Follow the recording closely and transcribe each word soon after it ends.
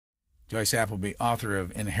Joyce Appleby, author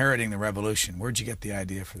of Inheriting the Revolution. Where'd you get the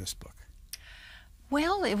idea for this book?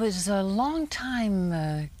 Well, it was a long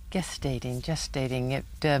time gestating.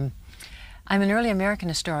 I'm an early American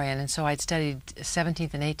historian, and so I'd studied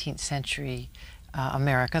 17th and 18th century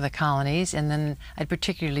America, the colonies, and then I'd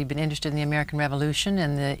particularly been interested in the American Revolution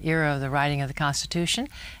and the era of the writing of the Constitution.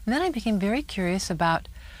 And then I became very curious about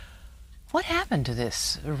what happened to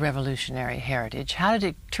this revolutionary heritage. How did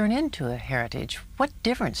it turn into a heritage? What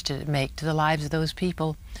difference did it make to the lives of those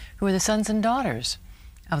people who were the sons and daughters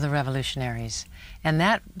of the revolutionaries? And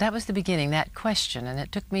that was the beginning, that question, and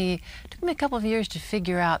it took me a couple of years to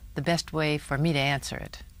figure out the best way for me to answer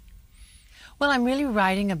it. Well, I'm really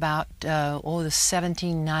writing about the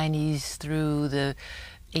 1790s through the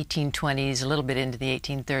 1820s, a little bit into the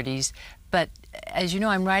 1830s, but as you know,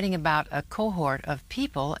 I'm writing about a cohort of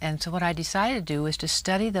people, and so what I decided to do was to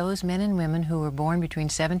study those men and women who were born between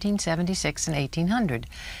 1776 and 1800,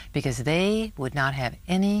 because they would not have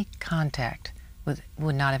any contact with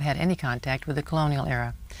the colonial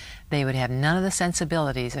era. They would have none of the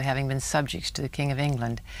sensibilities of having been subjects to the King of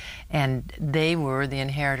England, and they were the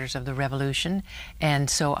inheritors of the Revolution, and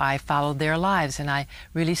so I followed their lives, and I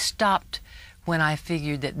really stopped when I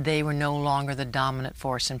figured that they were no longer the dominant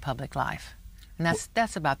force in public life. And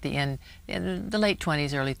that's about the end, the late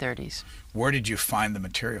 20s, early 30s. Where did you find the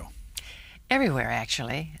material? Everywhere,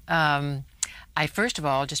 actually. I first of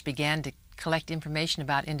all just began to collect information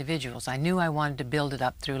about individuals. I knew I wanted to build it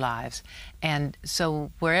up through lives. And so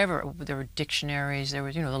wherever there were dictionaries, there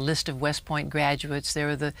was, the list of West Point graduates, there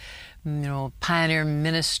were the, pioneer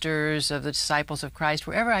ministers of the disciples of Christ,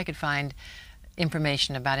 wherever I could find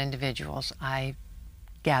information about individuals, I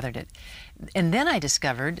gathered it. And then I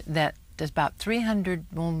discovered that there's about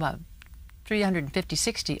 350,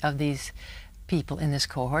 60 of these people in this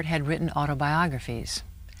cohort had written autobiographies.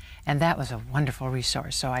 And that was a wonderful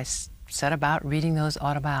resource. So I set about reading those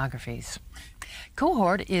autobiographies.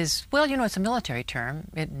 Cohort is, it's a military term.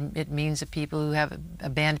 It means that people who have a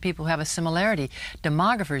band of people who have a similarity.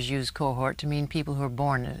 Demographers use cohort to mean people who are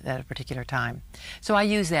born at a particular time. So I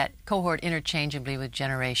use that cohort interchangeably with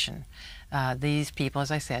generation. These people,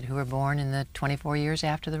 as I said, who were born in the 24 years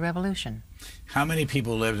after the Revolution. How many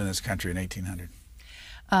people lived in this country in 1800?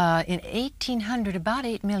 In 1800, about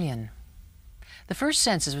 8 million. The first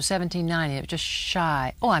census was 1790. It was just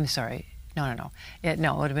shy. Oh, I'm sorry. No. It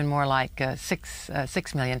would have been more like 6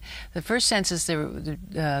 million. The first census,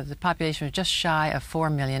 the population was just shy of 4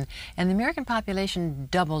 million, and the American population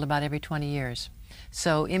doubled about every 20 years.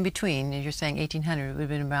 So in between, as you're saying 1800, it would have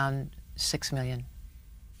been around 6 million.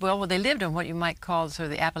 Well, they lived on what you might call sort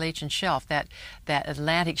of the Appalachian Shelf, that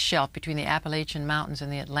Atlantic shelf between the Appalachian Mountains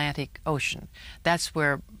and the Atlantic Ocean. That's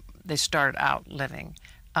where they started out living.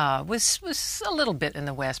 Was a little bit in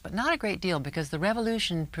the West, but not a great deal, because the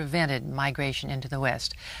Revolution prevented migration into the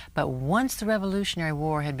West. But once the Revolutionary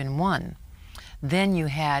War had been won, then you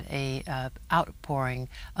had a outpouring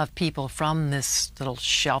of people from this little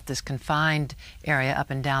shelf, this confined area up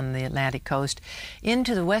and down the Atlantic coast,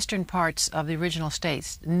 into the western parts of the original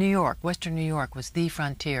states. New York, western New York, was the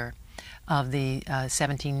frontier of the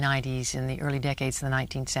 1790s and the early decades of the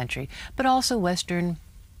 19th century, but also western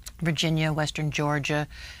Virginia, western Georgia,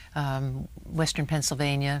 western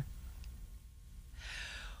Pennsylvania.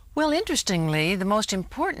 Well, interestingly, the most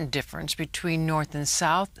important difference between North and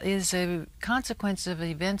South is a consequence of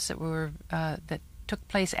events that took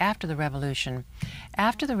place after the Revolution.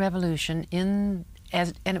 After the Revolution, and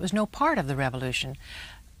it was no part of the Revolution,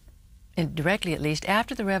 indirectly at least,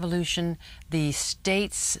 after the Revolution, the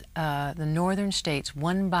states, the northern states,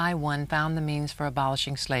 one by one, found the means for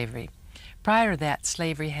abolishing slavery. Prior to that,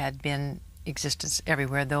 slavery had been existence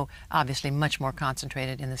everywhere, though obviously much more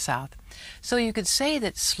concentrated in the South. So you could say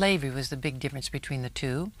that slavery was the big difference between the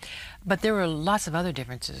two, but there were lots of other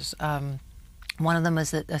differences. One of them was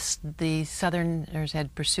that the Southerners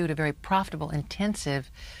had pursued a very profitable, intensive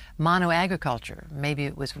mono-agriculture. Maybe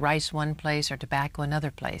it was rice one place or tobacco another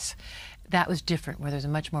place. That was different, where there's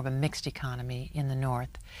much more of a mixed economy in the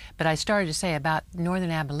North. But I started to say about Northern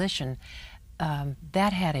abolition,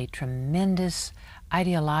 that had a tremendous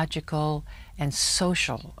ideological and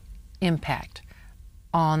social impact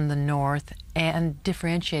on the North and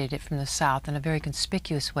differentiated it from the South in a very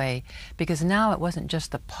conspicuous way, because now it wasn't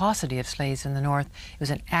just the paucity of slaves in the North, it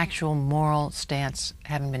was an actual moral stance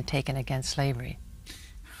having been taken against slavery.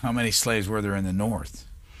 How many slaves were there in the North?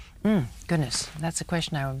 Goodness, that's a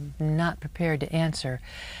question I'm not prepared to answer.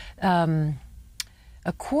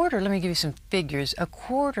 A quarter, let me give you some figures, a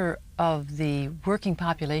quarter of the working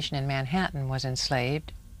population in Manhattan was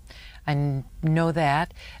enslaved. know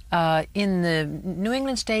that. In the New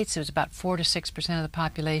England states, it was about 4 to 6% of the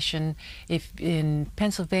population. If in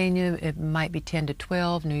Pennsylvania, it might be 10 to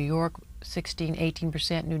 12. New York, 16,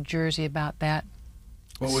 18%. New Jersey, about that.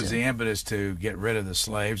 What was the impetus to get rid of the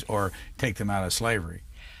slaves or take them out of slavery?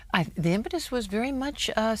 The impetus was very much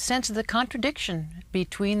a sense of the contradiction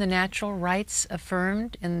between the natural rights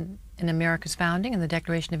affirmed in America's founding and the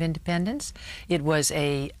Declaration of Independence. It was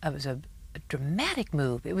a dramatic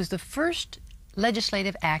move. It was the first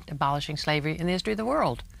legislative act abolishing slavery in the history of the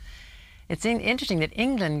world. It's interesting that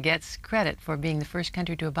England gets credit for being the first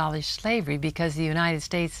country to abolish slavery because the United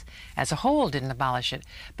States as a whole didn't abolish it.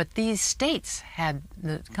 But these states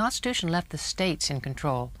the Constitution left the states in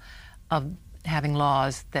control of having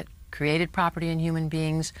laws that created property in human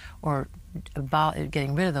beings or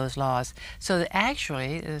getting rid of those laws. So that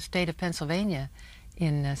actually the state of Pennsylvania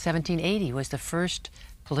in 1780 was the first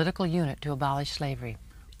political unit to abolish slavery.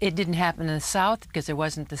 It didn't happen in the South because there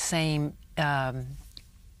wasn't the same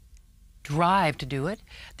drive to do it.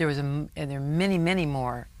 There are many, many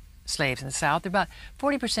more slaves in the South. About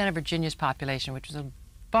 40% of Virginia's population, which was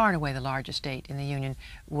far and away the largest state in the Union,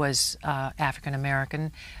 was African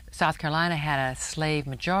American. South Carolina had a slave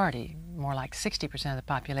majority, more like 60% of the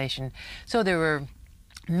population. So there were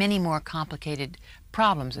many more complicated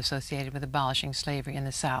problems associated with abolishing slavery in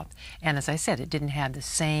the South. And as I said, it didn't have the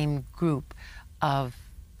same group of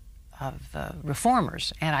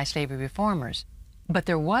reformers, anti-slavery reformers. But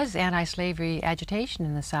there was anti-slavery agitation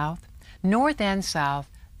in the South. North and South,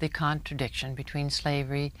 the contradiction between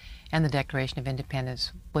slavery and the Declaration of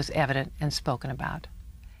Independence was evident and spoken about.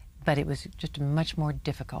 But it was just much more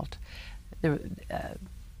difficult. In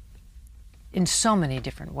so many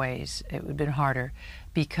different ways, it would have been harder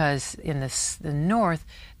because in the North,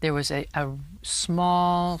 there was a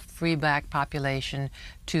small free black population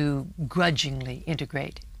to grudgingly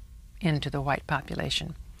integrate into the white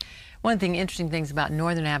population. One of the interesting things about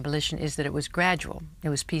Northern abolition is that it was gradual. It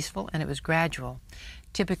was peaceful and it was gradual.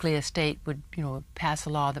 Typically, a state would, pass a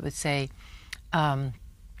law that would say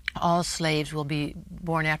all slaves will be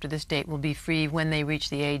born after this date will be free when they reach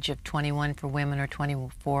the age of 21 for women or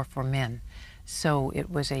 24 for men. So it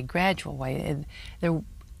was a gradual way. It would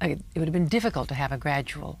have been difficult to have a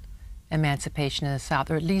gradual emancipation in the South,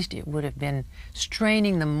 or at least it would have been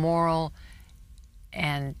straining the moral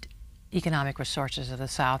and economic resources of the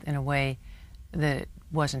South in a way that it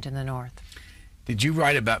wasn't in the North. Did you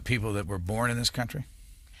write about people that were born in this country?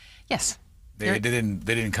 Yes. They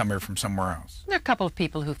didn't come here from somewhere else. There are a couple of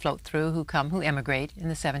people who float through, who emigrate in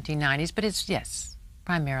the 1790s, but it's, yes,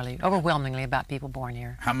 primarily, overwhelmingly about people born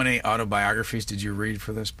here. How many autobiographies did you read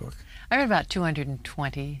for this book? I read about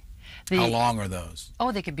 220. How long are those?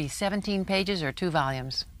 Oh, they could be 17 pages or 2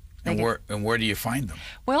 volumes. And where do you find them?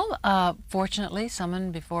 Well, fortunately,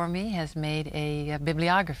 someone before me has made a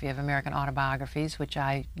bibliography of American autobiographies, which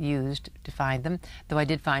I used to find them, though I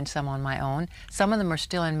did find some on my own. Some of them are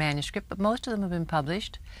still in manuscript, but most of them have been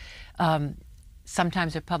published.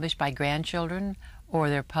 Sometimes they're published by grandchildren, or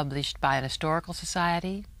they're published by an historical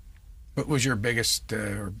society. What was your biggest,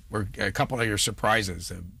 or a couple of your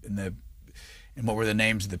surprises, and what were the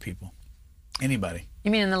names of the people? Anybody?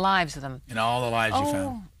 You mean in the lives of them? In all the lives you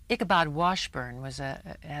found? Ichabod Washburn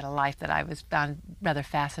had a life that I found rather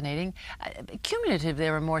fascinating. Cumulative,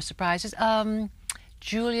 there were more surprises.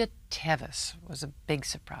 Julia Tevis was a big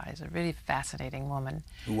surprise, a really fascinating woman.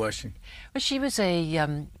 Who was she? Well, she was a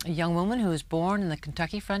young woman who was born in the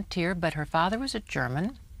Kentucky frontier, but her father was a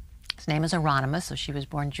German. His name is Hieronymus, so she was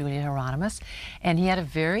born Julia Hieronymus, and he had a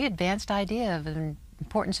very advanced idea of the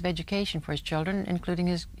importance of education for his children, including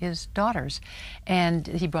his daughters. And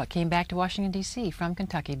he came back to Washington, D.C. from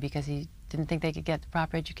Kentucky because he didn't think they could get the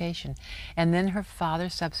proper education. And then her father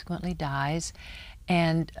subsequently dies,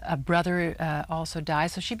 and a brother also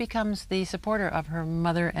dies, so she becomes the supporter of her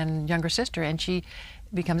mother and younger sister, and she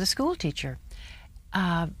becomes a school teacher.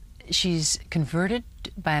 She's converted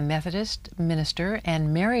by a Methodist minister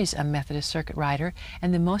and marries a Methodist circuit rider,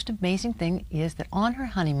 and the most amazing thing is that on her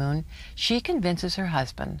honeymoon, she convinces her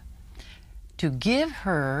husband to give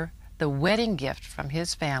her the wedding gift from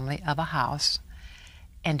his family of a house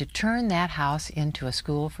and to turn that house into a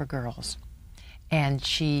school for girls. And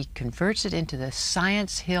she converts it into the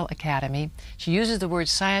Science Hill Academy. She uses the word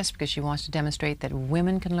science because she wants to demonstrate that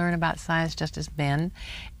women can learn about science just as men.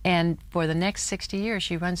 And for the next 60 years,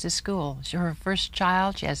 she runs this school. Her first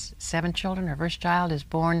child, she has 7 children, her first child is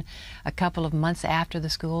born a couple of months after the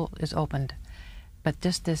school is opened. But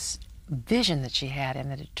just this vision that she had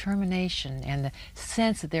and the determination and the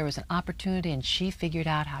sense that there was an opportunity and she figured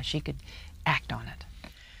out how she could act on it.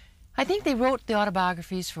 I think they wrote the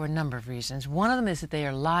autobiographies for a number of reasons. One of them is that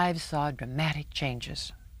their lives saw dramatic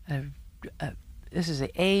changes. This is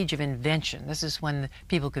the age of invention. This is when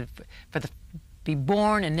people could be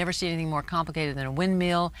born and never see anything more complicated than a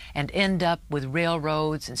windmill and end up with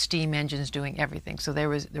railroads and steam engines doing everything. So there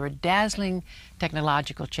were dazzling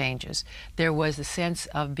technological changes. There was the sense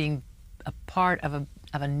of being a part of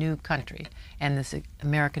a new country and this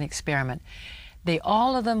American experiment.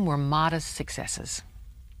 All of them were modest successes.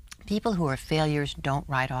 People who are failures don't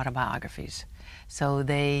write autobiographies. So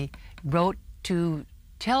they wrote to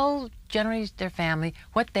tell generally their family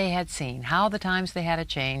what they had seen, how the times they had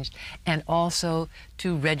changed, and also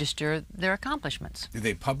to register their accomplishments. Do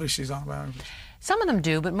they publish these autobiographies? Some of them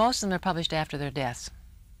do, but most of them are published after their deaths.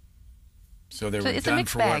 So they were done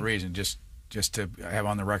for what reason? Just to have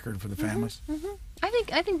on the record for the families? Mm-hmm.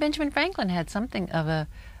 I think Benjamin Franklin had something of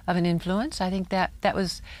an influence. I think that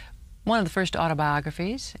was one of the first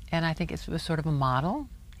autobiographies, and I think it was sort of a model.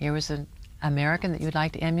 Here was an American that you would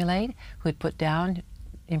like to emulate, who had put down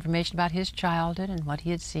information about his childhood and what he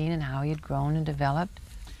had seen and how he had grown and developed.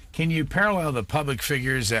 Can you parallel the public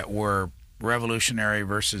figures that were revolutionary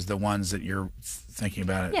versus the ones that you're thinking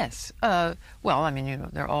about? Yes. Well, I mean,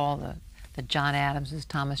 they're all the John Adamses,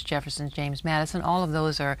 Thomas Jeffersons, James Madison. All of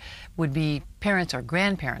those would be parents or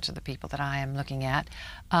grandparents of the people that I am looking at.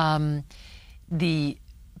 The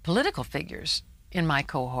political figures in my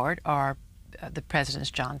cohort are the presidents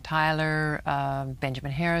John Tyler,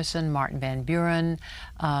 Benjamin Harrison, Martin Van Buren,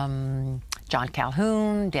 John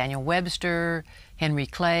Calhoun, Daniel Webster, Henry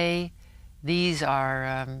Clay. These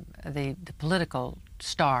are the political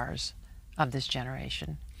stars of this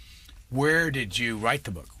generation. Where did you write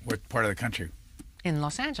the book? What part of the country? In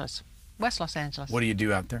Los Angeles, West Los Angeles. What do you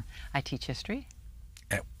do out there? I teach history.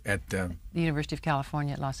 At the University of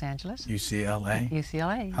California at Los Angeles. UCLA?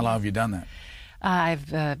 UCLA. How long have you done that?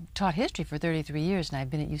 I've taught history for 33 years, and I've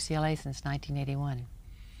been at UCLA since 1981.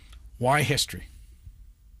 Why history?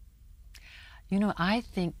 You know, I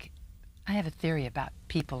think I have a theory about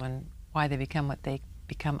people and why they become what they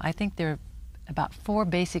become. I think there are about 4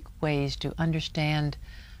 basic ways to understand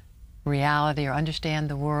reality or understand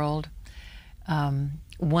the world.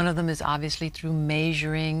 One of them is obviously through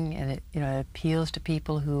measuring, and it appeals to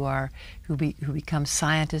people who become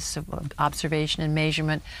scientists of observation and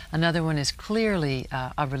measurement. Another one is clearly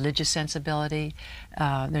a religious sensibility.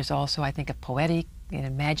 There's also, I think, a poetic and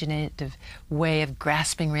imaginative way of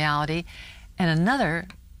grasping reality. And another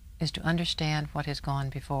is to understand what has gone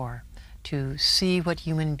before, to see what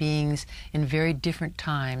human beings in very different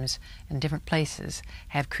times and different places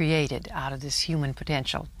have created out of this human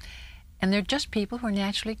potential. And they're just people who are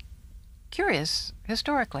naturally curious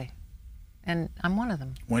historically, and I'm one of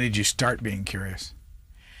them. When did you start being curious?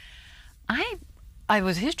 I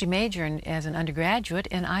was a history major as an undergraduate,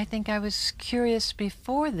 and I think I was curious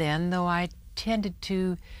before then, though I tended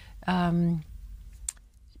to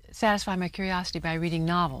satisfy my curiosity by reading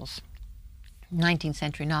novels. 19th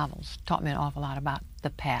century novels taught me an awful lot about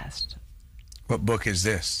the past. What book is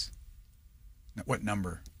this? What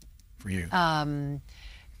number for you?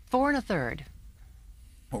 4 1/3.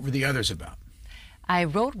 What were the others about? I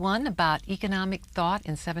wrote one about economic thought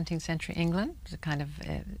in 17th century England. It was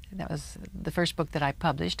that was the first book that I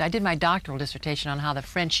published. I did my doctoral dissertation on how the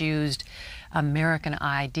French used American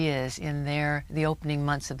ideas in the opening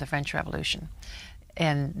months of the French Revolution.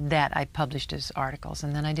 And that I published as articles.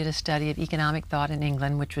 And then I did a study of economic thought in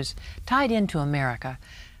England, which was tied into America.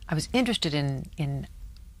 I was interested in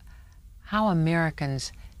how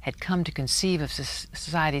Americans had come to conceive of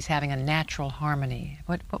societies having a natural harmony.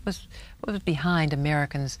 What was behind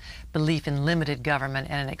Americans' belief in limited government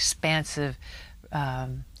and an expansive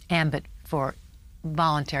ambit for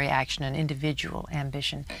voluntary action and individual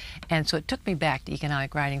ambition. And so it took me back to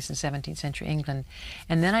economic writings in 17th century England.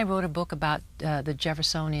 And then I wrote a book about the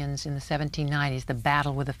Jeffersonians in the 1790s, the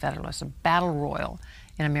battle with the Federalists, a battle royal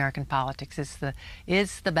in American politics.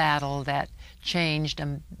 It's the battle that changed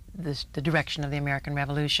the direction of the American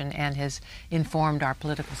Revolution and has informed our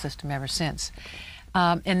political system ever since.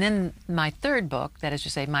 And then my third book, that is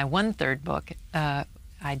to say my 1/3 book,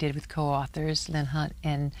 I did with co-authors Lynn Hunt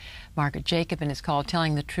and Margaret Jacob, and it's called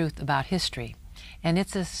Telling the Truth About History. And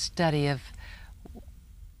it's a study of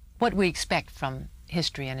what we expect from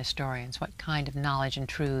history and historians, what kind of knowledge and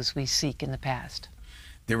truths we seek in the past.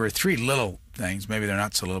 There were 3 little things, maybe they're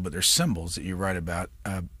not so little, but they're symbols that you write about.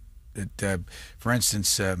 For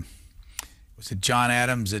instance, was it John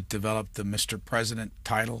Adams that developed the Mr. President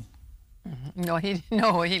title? No,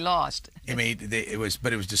 he lost. I mean, it was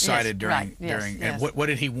decided Yes, right, during. yes. And what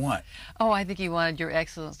did he want? Oh, I think he wanted Your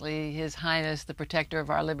Excellency, His Highness, the Protector of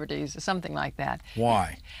our Liberties, something like that.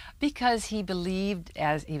 Why? Because he believed,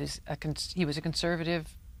 as he was a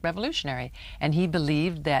conservative revolutionary, and he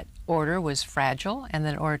believed that order was fragile, and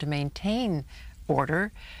that in order to maintain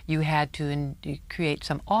order, you had to create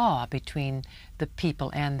some awe between the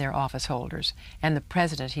people and their office holders. And the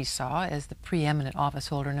president he saw as the preeminent office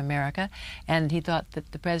holder in America, and he thought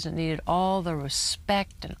that the president needed all the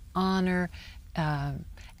respect and honor,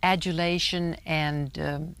 adulation,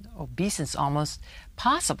 and obeisance almost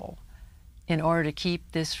possible in order to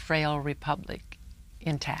keep this frail republic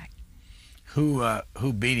intact.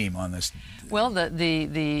 Who beat him on this? Well,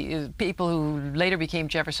 the people who later became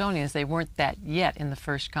Jeffersonians, they weren't that yet in the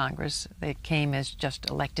first Congress. They came as just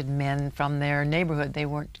elected men from their neighborhood. They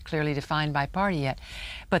weren't clearly defined by party yet.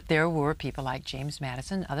 But there were people like James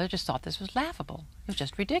Madison. Others just thought this was laughable. It was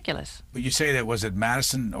just ridiculous. But you say that, was it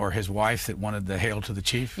Madison or his wife that wanted the Hail to the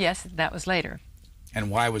Chief? Yes, that was later. And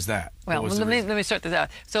why was that? Well, let me sort this out.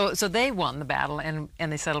 So they won the battle, and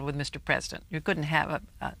they settled with Mr. President. You couldn't have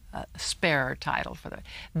a spare title for that.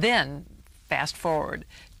 Then, fast forward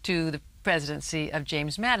to the presidency of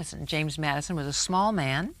James Madison. James Madison was a small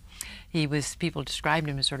man. People described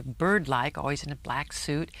him as sort of bird-like, always in a black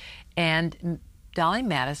suit. And Dolly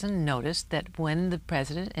Madison noticed that when the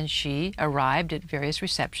president and she arrived at various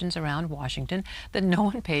receptions around Washington, that no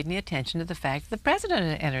one paid any attention to the fact that the president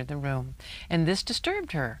had entered the room. And this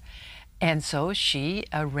disturbed her. And so she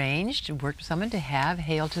arranged and worked with someone to have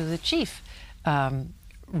Hail to the Chief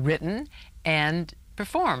written and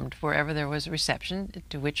performed wherever there was a reception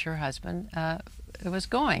to which her husband was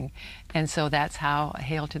going. And so that's how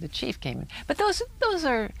Hail to the Chief came in. But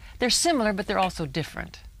they're similar, but they're also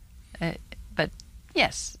different. But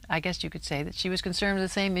yes, I guess you could say that she was concerned with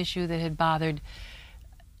the same issue that had bothered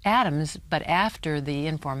Adams, but after the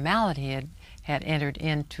informality had entered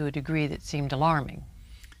into a degree that seemed alarming.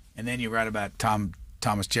 And then you write about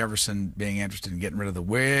Thomas Jefferson being interested in getting rid of the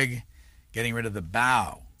wig, getting rid of the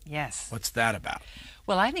bow. Yes. What's that about?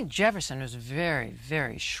 Well, I think Jefferson was very,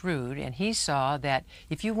 very shrewd, and he saw that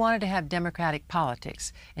if you wanted to have democratic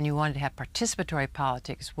politics and you wanted to have participatory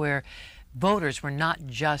politics where voters were not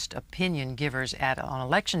just opinion givers on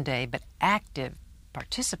election day, but active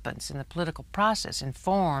participants in the political process,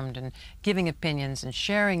 informed and giving opinions and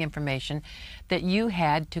sharing information, that you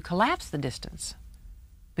had to collapse the distance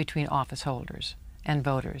between office holders and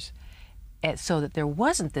voters so that there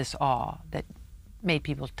wasn't this awe that made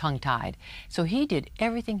people tongue-tied. So he did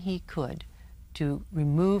everything he could to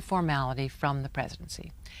remove formality from the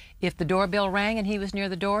presidency. If the doorbell rang and he was near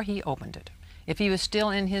the door, he opened it. If he was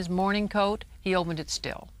still in his morning coat, he opened it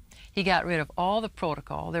still. He got rid of all the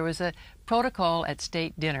protocol. There was a protocol at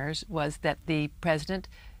state dinners was that the president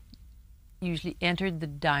usually entered the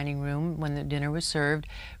dining room when the dinner was served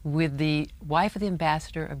with the wife of the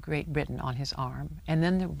ambassador of Great Britain on his arm. And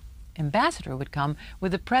then the ambassador would come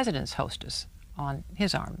with the president's hostess on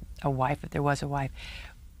his arm, a wife if there was a wife.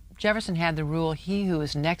 Jefferson had the rule, he who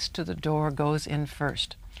is next to the door goes in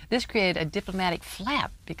first. This created a diplomatic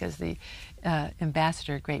flap because the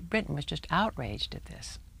ambassador of Great Britain was just outraged at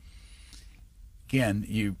this. Again,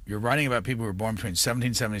 you're writing about people who were born between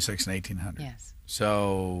 1776 and 1800. Yes.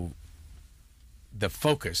 So the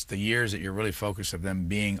focus, the years that you're really focused of them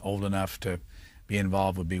being old enough to be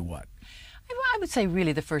involved would be what? I would say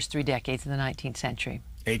really the first 3 decades of the 19th century.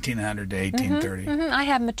 1800 to 1830. I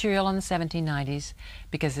have material on the 1790s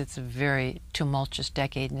because it's a very tumultuous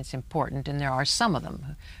decade and it's important, and there are some of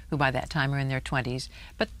them who by that time are in their 20s.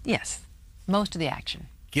 But yes, most of the action.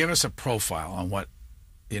 Give us a profile on what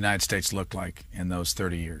the United States looked like in those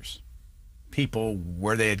 30 years. People,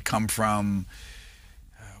 where they had come from,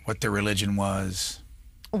 what their religion was.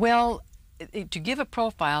 Well, to give a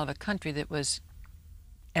profile of a country that was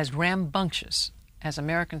as rambunctious as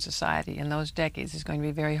American society in those decades is going to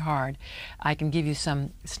be very hard. I can give you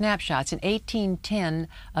some snapshots. In 1810,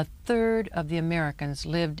 a third of the Americans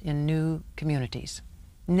lived in new communities.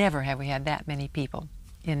 Never have we had that many people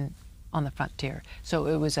on the frontier. So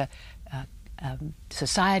it was a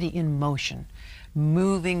society in motion,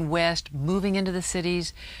 moving west, moving into the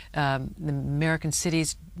cities. The American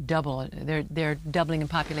cities double. They're doubling in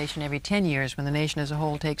population every 10 years when the nation as a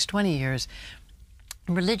whole takes 20 years.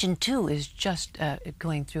 Religion, too, is just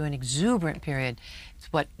going through an exuberant period.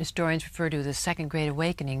 It's what historians refer to as the Second Great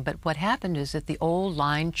Awakening. But what happened is that the old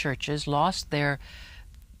line churches lost their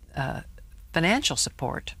financial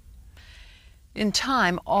support. In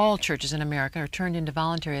time, all churches in America are turned into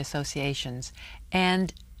voluntary associations.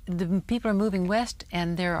 And the people are moving west,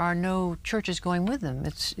 and there are no churches going with them.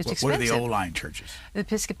 It's expensive. What are the old line churches? The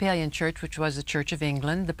Episcopalian Church, which was the Church of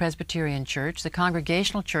England, the Presbyterian Church, the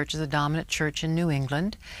Congregational Church is the dominant church in New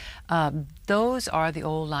England. Those are the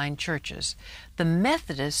old line churches. The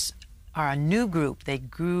Methodists are a new group. They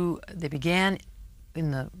began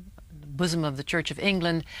in the bosom of the Church of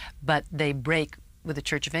England, but they break with the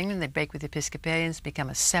Church of England, they break with the Episcopalians, become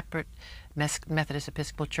a separate Methodist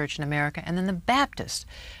Episcopal Church in America, and then the Baptists.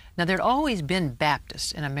 Now, there had always been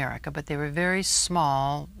Baptists in America, but they were very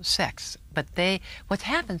small sects. But what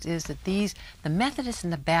happens is that the Methodists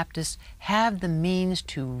and the Baptists have the means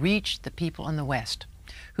to reach the people in the West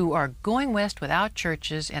who are going west without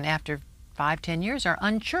churches, and after 5-10 years are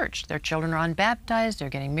unchurched. Their children are unbaptized. They're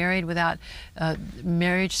getting married without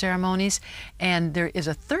marriage ceremonies, and there is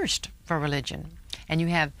a thirst for religion. And you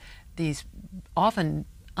have these often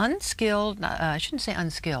unskilled, I shouldn't say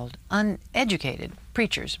unskilled, uneducated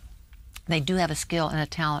preachers. They do have a skill and a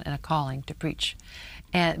talent and a calling to preach.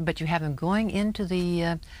 But you have them going into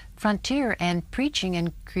the frontier and preaching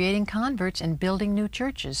and creating converts and building new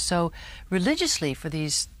churches. So religiously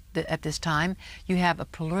at this time, you have a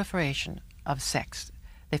proliferation of sects.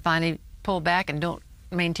 They finally pull back and don't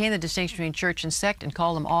maintain the distinction between church and sect and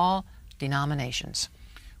call them all denominations.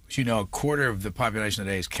 But you know, a quarter of the population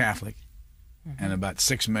today is Catholic, and about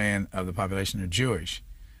 6 million of the population are Jewish.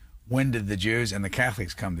 When did the Jews and the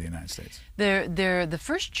Catholics come to the United States? The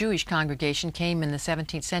first Jewish congregation came in the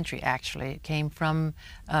 17th century, actually. It came from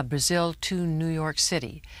Brazil to New York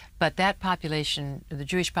City. But that population, the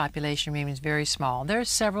Jewish population, remains very small. There are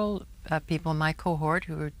several people in my cohort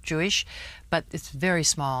who are Jewish, but it's very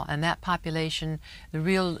small. And that population, the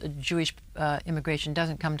real Jewish immigration,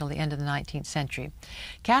 doesn't come until the end of the 19th century.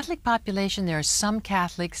 Catholic population, there are some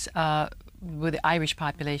Catholics with the Irish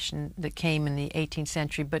population that came in the 18th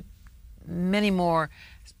century, but many more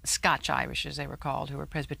Scotch-Irish, as they were called, who were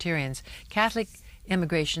Presbyterians. Catholic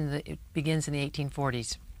immigration it begins in the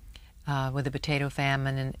 1840s with the potato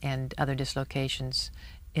famine and other dislocations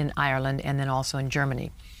in Ireland and then also in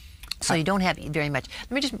Germany. So you don't have very much.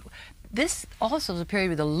 This also is a period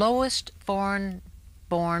with the lowest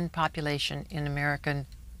foreign-born population in American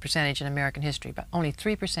percentage in American history, but only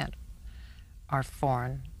 3% are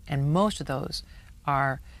foreign, and most of those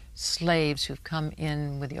are slaves who've come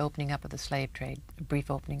in with the opening up of the slave trade, a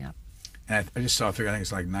brief opening up. And I just saw a figure, I think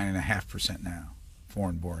it's like 9.5% now,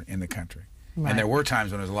 foreign-born in the country. Right. And there were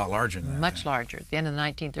times when it was a lot larger than that. Much larger. At the end of the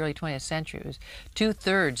 19th, early 20th century, it was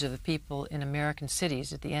 2/3 of the people in American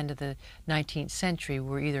cities at the end of the 19th century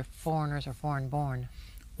were either foreigners or foreign-born.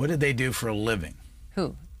 What did they do for a living?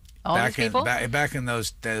 Who? All these people? Back in those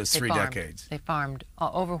 3 decades. They farmed,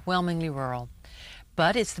 overwhelmingly rural.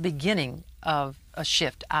 But it's the beginning of a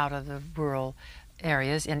shift out of the rural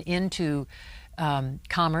areas and into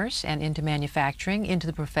commerce and into manufacturing, into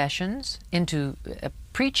the professions, into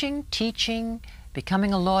preaching, teaching,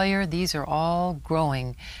 becoming a lawyer. These are all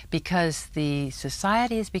growing because the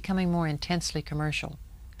society is becoming more intensely commercial.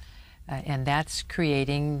 And that's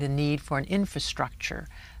creating the need for an infrastructure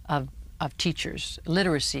of teachers.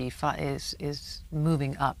 Literacy is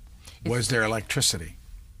moving up. Was there electricity?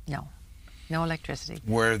 No. No electricity.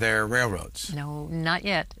 Were there railroads? No, not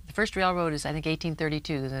yet. The first railroad is, I think,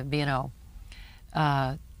 1832, the B&O.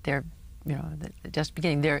 They're, just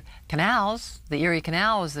beginning. Their canals, the Erie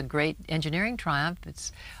Canal was the great engineering triumph.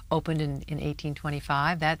 It's opened in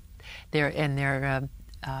 1825. Their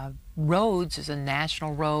roads is a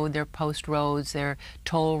national road. Their post roads, their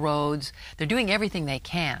toll roads. They're doing everything they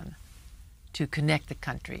can to connect the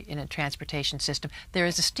country in a transportation system. There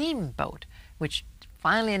is a steamboat, which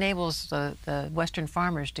finally enables the Western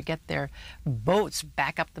farmers to get their boats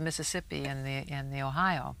back up the Mississippi and the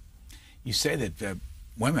Ohio. You say that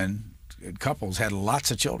women, couples, had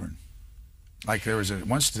lots of children. Like there was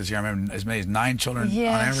one statistic, I remember, as many as 9 children on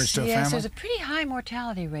average to a family? Yes, there's a pretty high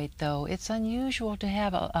mortality rate, though. It's unusual to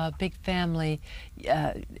have a big family.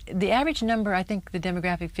 The average number, I think the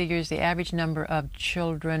demographic figures, the average number of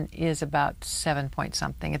children is about 7 point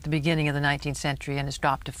something at the beginning of the 19th century, and it's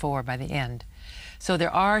dropped to 4 by the end. So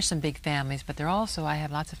there are some big families, but I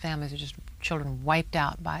have lots of families who just children wiped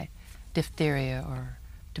out by diphtheria or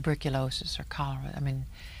tuberculosis or cholera.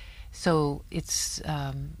 So it's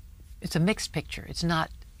a mixed picture. It's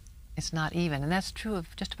not even, and that's true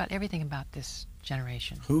of just about everything about this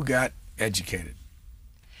generation. Who got educated?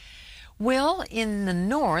 Well, in the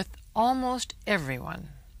North, almost everyone,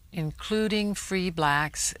 including free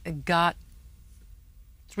blacks, got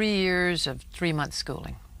 3 years of 3-month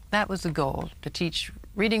schooling. That was the goal, to teach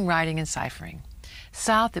reading, writing, and ciphering.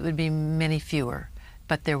 South, it would be many fewer,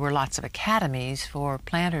 but there were lots of academies for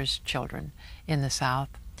planters' children in the South.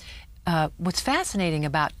 what's fascinating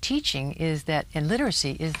about teaching is that, and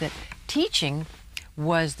literacy, is that teaching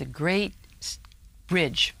was the great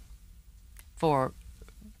bridge for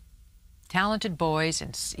talented boys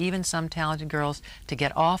and even some talented girls to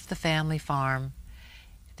get off the family farm.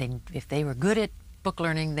 If they were good at book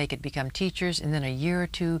learning, they could become teachers, and then a year or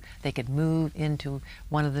two they could move into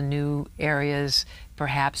one of the new areas,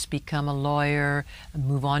 perhaps become a lawyer,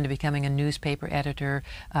 move on to becoming a newspaper editor,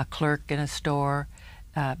 a clerk in a store.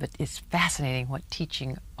 But it's fascinating what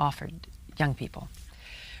teaching offered young people.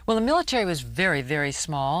 Well, the military was very, very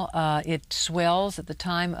small. It swells at the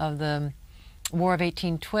time of the War of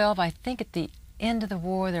 1812. I think at the end of the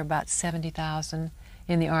war there were about 70,000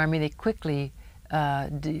 in the Army. They quickly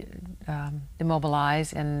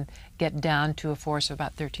demobilize and get down to a force of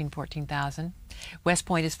about 14,000. West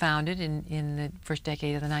Point is founded in the first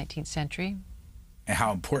decade of the 19th century. And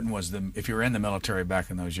how important was if you were in the military back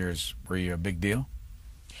in those years, were you a big deal?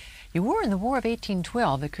 You were in the War of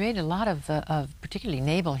 1812. It created a lot of particularly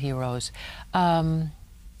naval heroes. I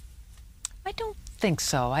don't think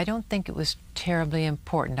so. I don't think it was terribly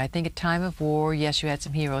important. I think at time of war, yes, you had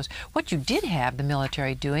some heroes. What you did have the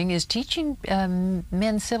military doing is teaching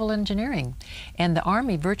men civil engineering. And the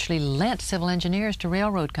Army virtually lent civil engineers to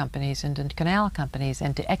railroad companies and to canal companies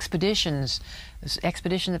and to expeditions. This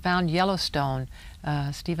expedition that found Yellowstone,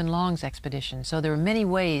 Stephen Long's expedition. So there were many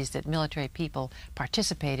ways that military people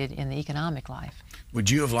participated in the economic life.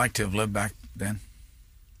 Would you have liked to have lived back then?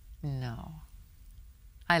 No.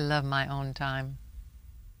 I love my own time.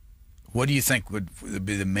 What do you think would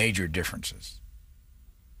be the major differences?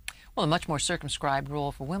 Well, a much more circumscribed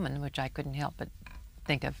role for women, which I couldn't help but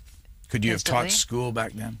think of. Could you instantly. have taught school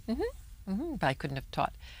back then? But I couldn't have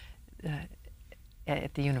taught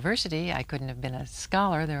at the university. I couldn't have been a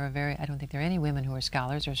scholar. I don't think there are any women who are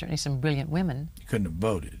scholars. There are certainly some brilliant women. You couldn't have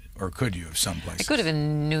voted, or could you have some places? I could have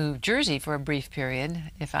in New Jersey for a brief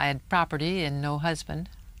period if I had property and no husband.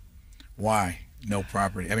 Why? No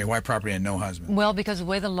property. I mean, why property and no husband? Well, because the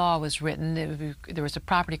way the law was written, there was a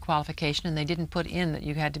property qualification, and they didn't put in that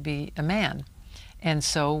you had to be a man. And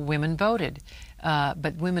so women voted.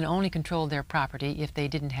 But women only controlled their property if they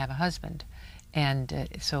didn't have a husband. And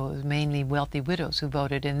so it was mainly wealthy widows who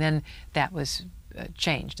voted, and then that was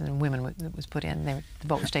changed, and then women was put in. The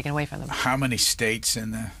vote was taken away from them. How many states in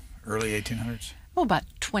the early 1800s? Well, about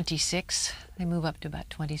 26. They move up to about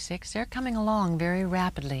 26. They're coming along very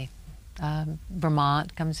rapidly.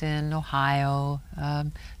 Vermont comes in, Ohio,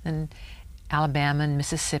 and Alabama and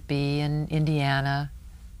Mississippi and Indiana.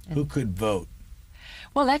 Who could vote?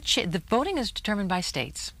 Well, the voting is determined by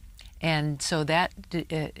states, and so that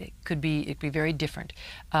it could be very different.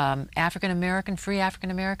 Free African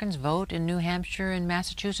Americans vote in New Hampshire and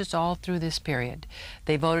Massachusetts all through this period.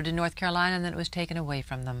 They voted in North Carolina, and then it was taken away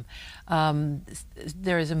from them.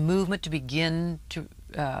 There is a movement to begin to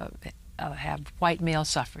have white male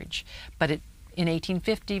suffrage, but in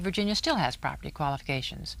 1850 Virginia still has property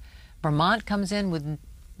qualifications. Vermont comes in with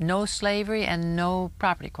no slavery and no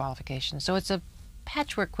property qualifications, so it's a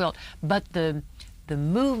patchwork quilt. But the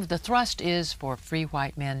thrust is for free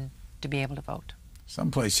white men to be able to vote.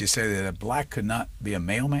 Someplace you say that a black could not be a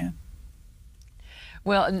mailman?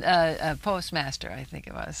 Well, a postmaster, I think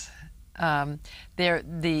it was.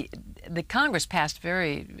 The Congress passed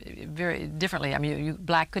very, very differently. I mean,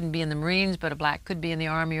 black couldn't be in the Marines, but a black could be in the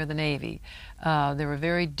Army or the Navy. They were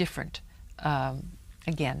very different.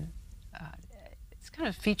 Again, it's kind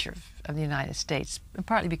of a feature of the United States, and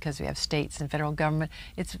partly because we have states and federal government.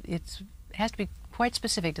 It has to be quite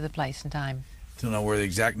specific to the place and time. I don't know where the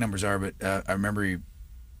exact numbers are, but I remember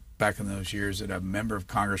back in those years that a member of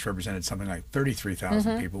Congress represented something like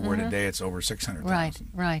 33,000 people, where today it's over 600,000.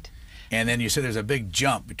 Right. And then you said there's a big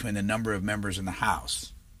jump between the number of members in the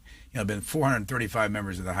House. You know, there have been 435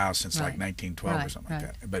 members of the House since like 1912 or something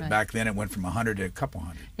like that. But back then it went from 100 to a couple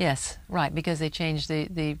hundred. Yes, right, because they changed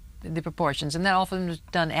the proportions, and that often was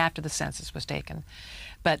done after the census was taken.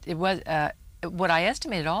 But it was what I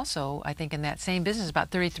estimated also, I think in that same business,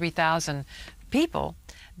 about 33,000 people,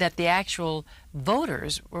 that the actual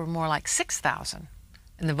voters were more like 6,000.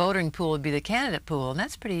 And the voting pool would be the candidate pool,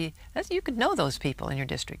 and you could know those people in your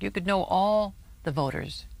district. You could know all the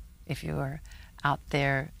voters if you were out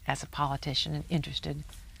there as a politician and interested.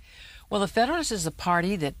 Well, the Federalists is a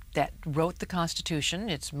party that wrote the Constitution.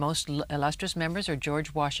 Its most illustrious members are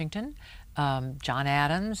George Washington, John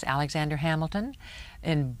Adams, Alexander Hamilton,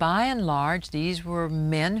 and by and large, these were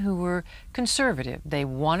men who were conservative. They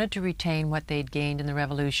wanted to retain what they'd gained in the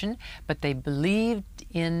Revolution, but they believed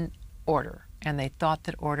in order, and they thought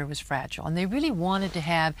that order was fragile. And they really wanted to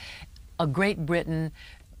have a Great Britain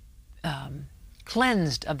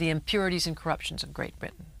cleansed of the impurities and corruptions of Great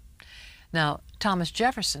Britain. Now, Thomas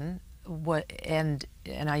Jefferson, and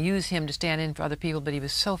I use him to stand in for other people, but he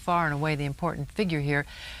was so far and away the important figure here,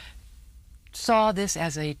 saw this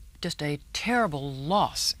as just a terrible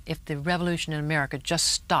loss if the revolution in America just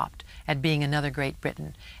stopped at being another Great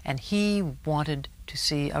Britain. And he wanted to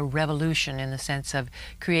see a revolution in the sense of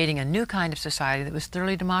creating a new kind of society that was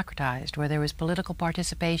thoroughly democratized, where there was political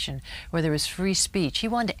participation, where there was free speech. He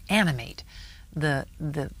wanted to animate the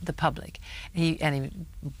public. He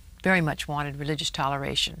very much wanted religious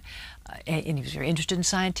toleration. And he was very interested in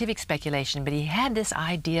scientific speculation, but he had this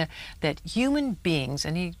idea that human beings,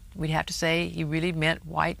 and we'd have to say he really meant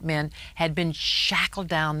white men, had been shackled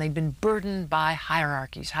down. They'd been burdened by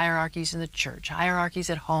hierarchies in the church,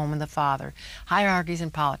 hierarchies at home in the father, hierarchies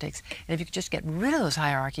in politics. And if you could just get rid of those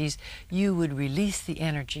hierarchies, you would release the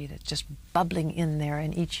energy that's just bubbling in there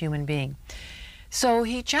in each human being. So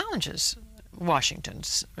he challenges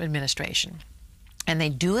Washington's administration. And they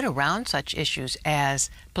do it around such issues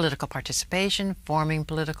as political participation, forming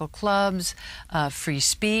political clubs, free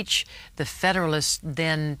speech. The Federalists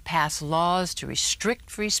then pass laws to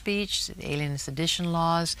restrict free speech, the Alien and Sedition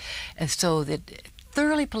laws, and so it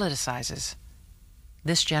thoroughly politicizes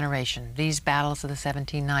this generation, these battles of the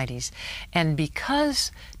 1790s. And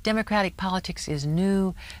because democratic politics is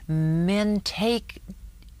new, men take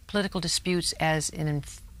political disputes as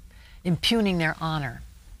impugning their honor.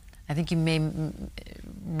 I think you may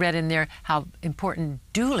read in there how important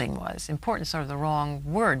dueling was. Important is sort of the wrong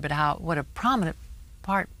word, but what a prominent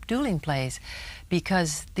part dueling plays,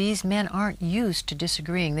 because these men aren't used to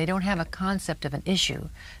disagreeing. They don't have a concept of an issue,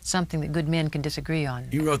 something that good men can disagree on.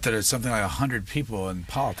 You wrote that it's something like 100 people in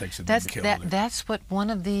politics have been killed. That's what one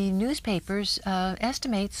of the newspapers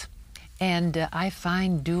estimates, and I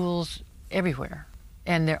find duels everywhere.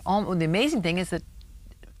 And the amazing thing is that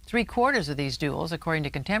 3/4 of these duels, according to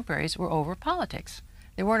contemporaries, were over politics.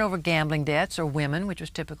 They weren't over gambling debts or women, which was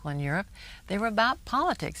typical in Europe. They were about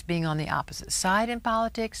politics, being on the opposite side in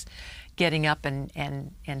politics, getting up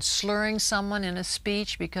and slurring someone in a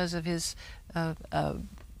speech because of his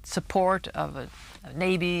support of a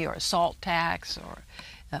navy or a salt tax or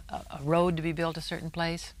a road to be built a certain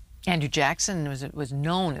place. Andrew Jackson was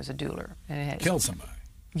known as a dueler. Killed somebody.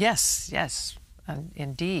 Yes.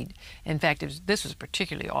 Indeed. In fact, this was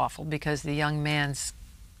particularly awful because the young man's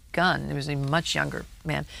gun, it was a much younger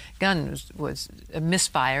man, gun was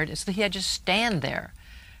misfired, so he had to just stand there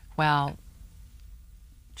while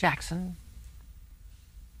Jackson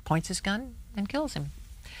points his gun and kills him.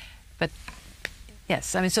 But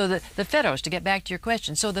yes, I mean, so the Federalists, to get back to your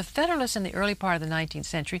question, so the Federalists in the early part of the 19th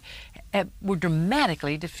century were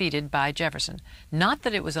dramatically defeated by Jefferson. Not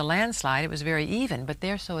that it was a landslide, it was very even, but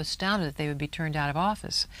they're so astounded that they would be turned out of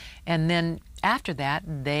office. And then after that,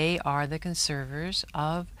 they are the conservers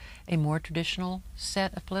of a more traditional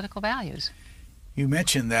set of political values. You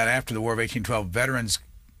mentioned that after the War of 1812, veterans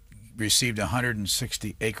received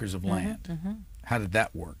 160 acres of land. Mm-hmm. How did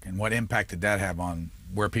that work, and what impact did that have on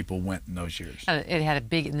where people went in those years? It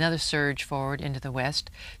had another surge forward into the West.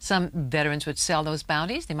 Some veterans would sell those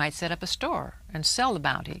bounties. They might set up a store and sell the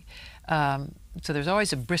bounty. So there's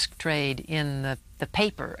always a brisk trade in the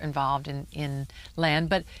paper involved in land,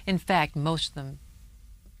 but in fact most of them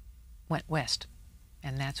went west.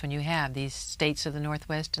 And that's when you have these states of the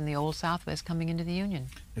Northwest and the old Southwest coming into the Union.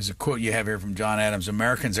 There's a quote you have here from John Adams: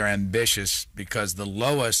 Americans are ambitious because the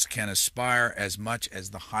lowest can aspire as much as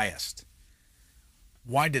the highest.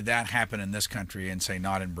 Why did that happen in this country and, say,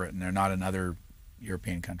 not in Britain or not in other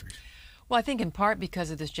European countries? Well, I think in part because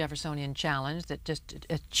of this Jeffersonian challenge that just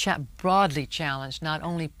broadly challenged not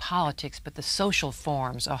only politics but the social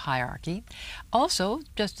forms of hierarchy. Also,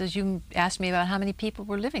 just as you asked me about how many people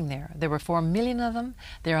were living there, there were 4 million of them.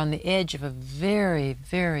 They're on the edge of a very,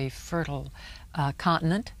 very fertile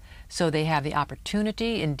continent. So they have the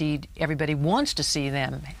opportunity. Indeed, everybody wants to see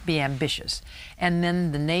them be ambitious. And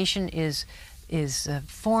then the nation is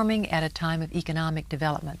forming at a time of economic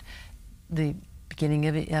development. The beginning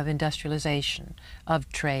of industrialization,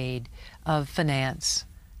 of trade, of finance,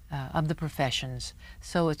 of the professions.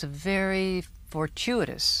 So it's a very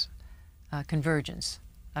fortuitous convergence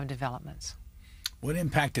of developments. What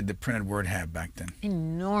impact did the printed word have back then?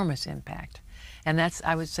 Enormous impact. And that's,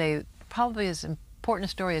 I would say, probably as important a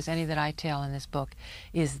story as any that I tell in this book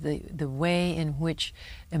is the way in which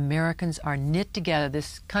Americans are knit together.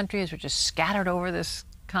 This country, which is scattered over this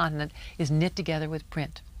continent, is knit together with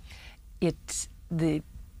print. The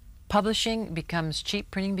publishing becomes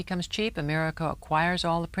cheap, printing becomes cheap. America acquires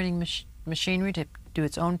all the printing machinery to do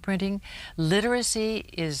its own printing. Literacy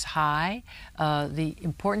is high. The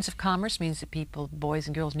importance of commerce means that people, boys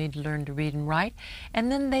and girls, need to learn to read and write.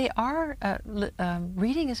 And then they are,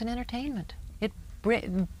 reading is an entertainment.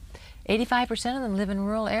 85% of them live in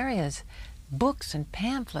rural areas. Books and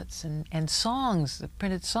pamphlets and songs, the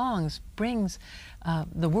printed songs, brings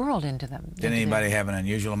the world into them. Did anybody have an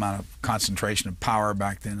unusual amount of concentration of power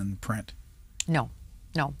back then in print? No,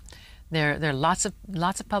 no. There are lots of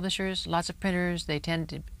publishers, lots of printers. They tend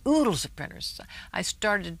to oodles of printers. I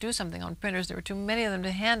started to do something on printers. There were too many of them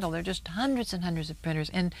to handle. There are just hundreds and hundreds of printers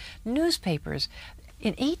and newspapers.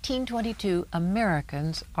 In 1822,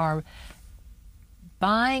 Americans are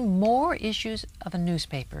buying more issues of a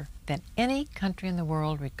newspaper than any country in the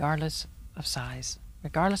world, regardless of size,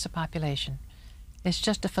 regardless of population. It's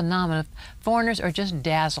just a phenomenon. Foreigners are just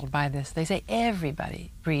dazzled by this. They say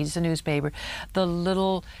everybody reads the newspaper. The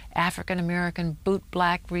little African-American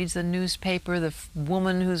bootblack reads the newspaper. The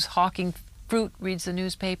woman who's hawking fruit reads the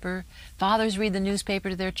newspaper. Fathers read the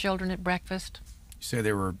newspaper to their children at breakfast. You say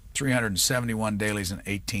there were 371 dailies in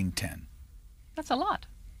 1810. That's a lot.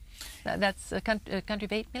 That's a country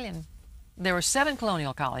of 8 million. There were 7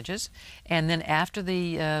 colonial colleges, and then after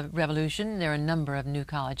the Revolution, there are a number of new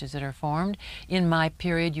colleges that are formed. In my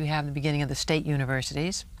period, you have the beginning of the state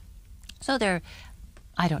universities. So there,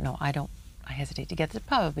 I don't know, I hesitate to get to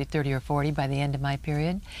probably 30 or 40 by the end of my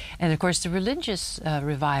period. And of course, the religious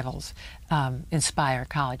revivals inspire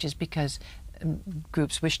colleges because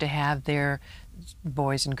groups wish to have their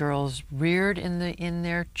boys and girls reared in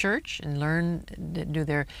their church and do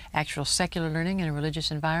their actual secular learning in a religious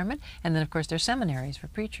environment. And then, of course, there's seminaries for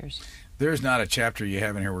preachers. There's not a chapter you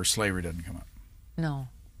have in here where slavery doesn't come up. No,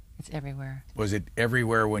 it's everywhere. Was it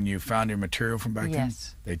everywhere when you found your material from back then?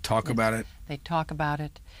 Yes. They talk about it? They talk about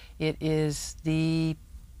it. It is the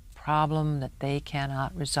problem that they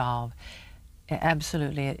cannot resolve.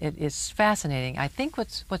 Absolutely, it is fascinating. I think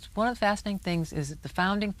what's one of the fascinating things is that the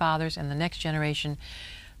founding fathers and the next generation,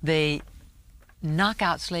 they knock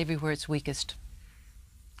out slavery where it's weakest,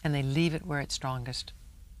 and they leave it where it's strongest,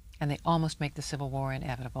 and they almost make the Civil War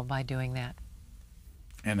inevitable by doing that.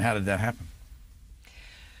 And how did that happen?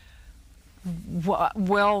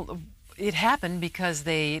 Well, it happened because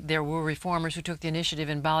there were reformers who took the initiative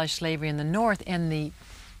and abolished slavery in the North, and the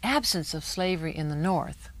absence of slavery in the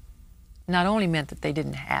North not only meant that they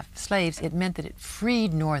didn't have slaves, it meant that it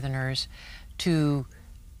freed Northerners to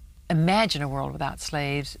imagine a world without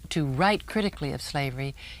slaves, to write critically of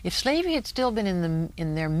slavery. If slavery had still been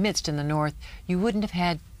in their midst in the North, you wouldn't have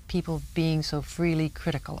had people being so freely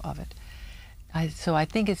critical of it. So I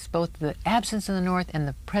think it's both the absence in the North and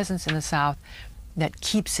the presence in the South that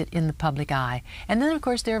keeps it in the public eye. And then, of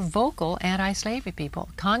course, there are vocal anti-slavery people.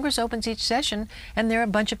 Congress opens each session, and there are a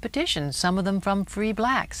bunch of petitions, some of them from free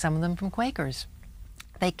blacks, some of them from Quakers.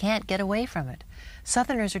 They can't get away from it.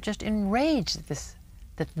 Southerners are just enraged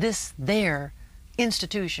that their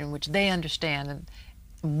institution, which they understand and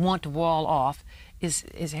want to wall off, is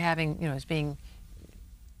being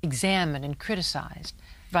examined and criticized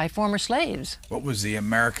by former slaves. What was the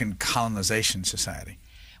American Colonization Society?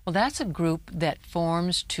 Well, that's a group that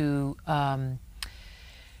forms to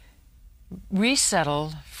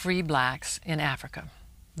resettle free blacks in Africa.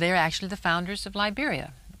 They're actually the founders of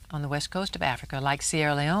Liberia on the west coast of Africa, like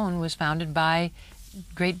Sierra Leone was founded by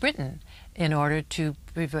Great Britain in order to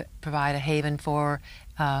provide a haven for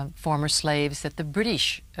former slaves that the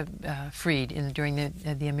British freed during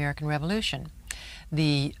the American Revolution.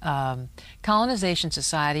 The Colonization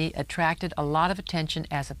Society attracted a lot of attention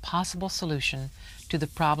as a possible solution to the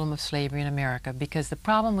problem of slavery in America, because the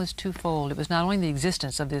problem was twofold. It was not only the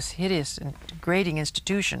existence of this hideous and degrading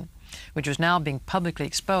institution, which was now being publicly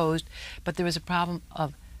exposed, but there was a problem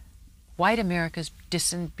of white America's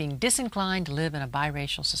being disinclined to live in a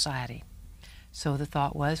biracial society. So the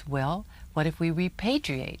thought was, well, what if we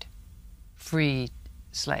repatriate free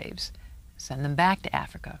slaves, send them back to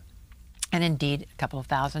Africa? And indeed, a couple of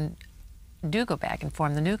thousand do go back and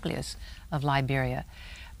form the nucleus of Liberia.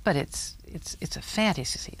 But it's a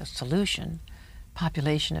fantasy, a solution.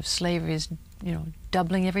 Population of slavery is,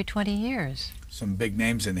 doubling every 20 years. Some big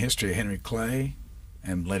names in history, Henry Clay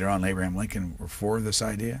and later on Abraham Lincoln, were for this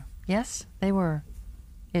idea? Yes, they were.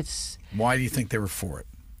 Why do you think they were for it?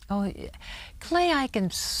 Oh, Clay I can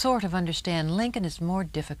sort of understand. Lincoln is more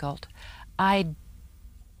difficult. I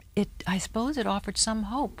suppose it offered some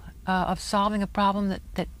hope of solving a problem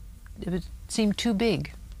that it would seem too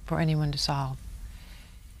big for anyone to solve.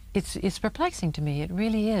 It's perplexing to me. It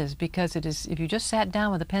really is, because it is. If you just sat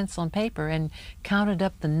down with a pencil and paper and counted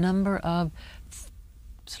up the number of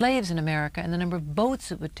slaves in America and the number of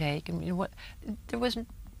boats it would take, and there was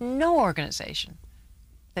no organization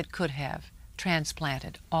that could have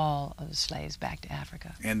transplanted all of the slaves back to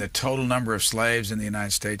Africa. And the total number of slaves in the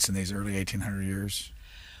United States in these early 1800 years?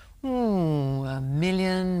 Ooh, 1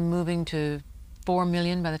 million moving to 4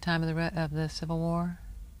 million by the time of the Civil War.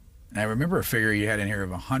 And I remember a figure you had in here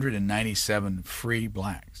of 197 free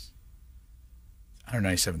blacks.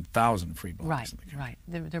 197,000 free blacks. Right.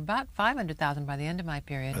 There are about 500,000 by the end of my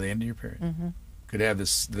period. By the end of your period? Mm-hmm. Do they have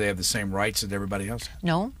the same rights as everybody else?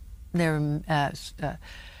 No.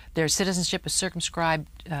 Their citizenship was circumscribed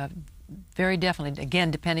very definitely,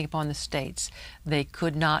 again, depending upon the states. They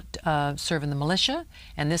could not serve in the militia,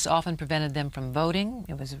 and this often prevented them from voting.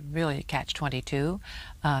 It was really a catch-22.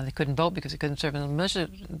 They couldn't vote because they couldn't serve in the militia,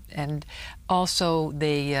 and also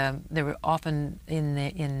they were often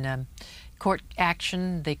in court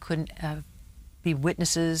action. They couldn't be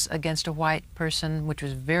witnesses against a white person, which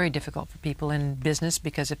was very difficult for people in business,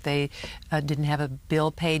 because if they didn't have a bill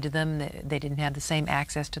paid to them, they didn't have the same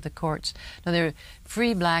access to the courts. Now, they're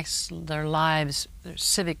free blacks, their lives, their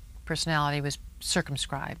civic personality was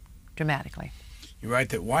circumscribed dramatically. You write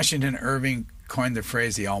that Washington Irving coined the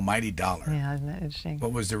phrase the almighty dollar. Yeah, isn't that interesting?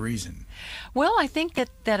 What was the reason? Well, I think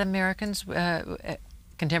that Americans...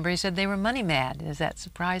 contemporaries said they were money mad. Does that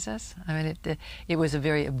surprise us? I mean, it was a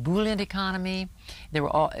very ebullient economy. It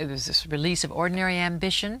was this release of ordinary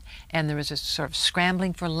ambition, and there was a sort of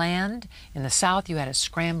scrambling for land. In the South, you had a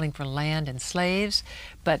scrambling for land and slaves,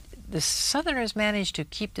 but the Southerners managed to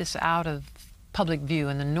keep this out of public view.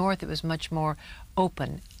 In the North, it was much more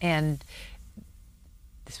open, and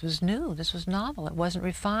this was new. This was novel. It wasn't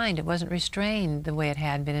refined. It wasn't restrained the way it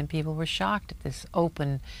had been, and people were shocked at this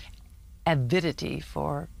open avidity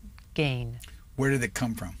for gain. Where did it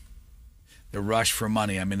come from? The rush for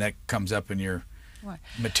money. I mean, that comes up in your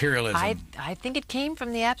materialism. I think it came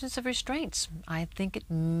from the absence of restraints. I think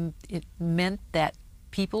it meant that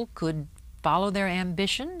people could follow their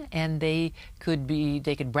ambition, and they could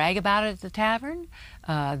brag about it at the tavern.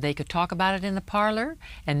 They could talk about it in the parlor,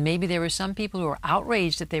 and maybe there were some people who were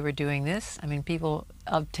outraged that they were doing this. I mean, people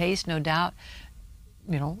of taste, no doubt,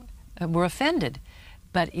 were offended.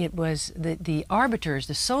 But it was the arbiters,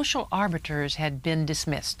 the social arbiters, had been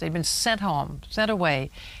dismissed. They'd been sent home, sent away,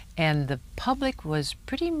 and the public was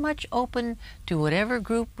pretty much open to whatever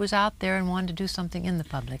group was out there and wanted to do something in the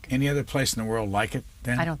public. Any other place in the world like it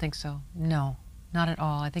then? I don't think so. No, not at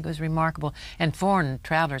all. I think it was remarkable. And foreign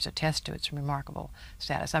travelers attest to its remarkable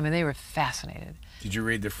status. I mean, they were fascinated. Did you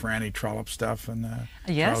read the Franny Trollope stuff and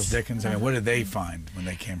yes. Charles Dickens? I mean, what did they find when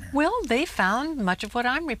they came here? Well, they found much of what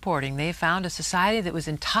I'm reporting. They found a society that was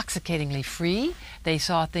intoxicatingly free. They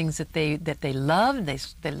saw things that they loved.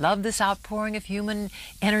 They loved this outpouring of human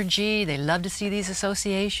energy. They loved to see these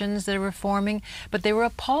associations that were forming. But they were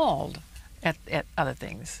appalled at other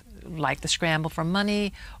things, like the scramble for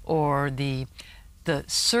money, or the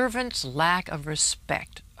servants' lack of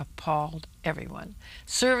respect appalled everyone.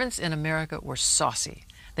 Servants in America were saucy.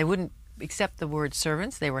 They wouldn't accept the word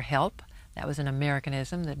servants. They were help. That was an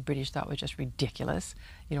Americanism that British thought was just ridiculous.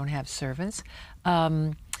 You don't have servants.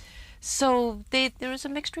 So there was a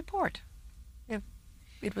mixed report.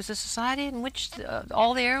 It was a society in which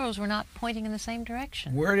all the arrows were not pointing in the same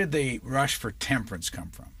direction. Where did the rush for temperance come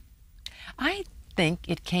from? I think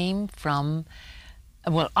it came from,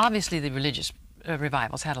 well, obviously the religious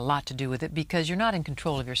revivals had a lot to do with it, because you're not in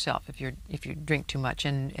control of yourself if you drink too much,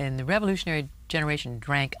 and the revolutionary generation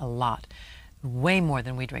drank a lot, way more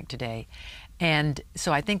than we drink today. And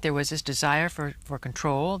so I think there was this desire for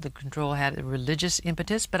control. The control had a religious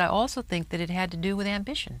impetus, but I also think that it had to do with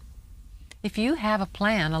ambition. If you have a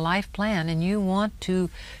plan, a life plan, and you want to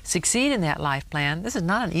succeed in that life plan, this is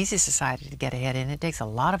not an easy society to get ahead in. It takes a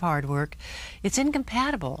lot of hard work. It's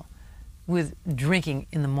incompatible with drinking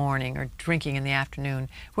in the morning or drinking in the afternoon.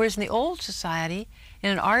 Whereas in the old society, in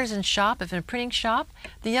an artisan shop, if in a printing shop,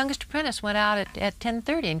 the youngest apprentice went out at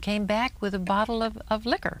 10:30 and came back with a bottle of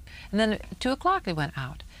liquor. And then at 2 o'clock they went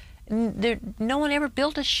out. And no one ever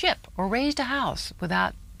built a ship or raised a house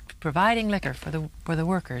without providing liquor for the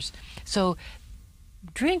workers. So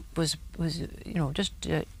drink was just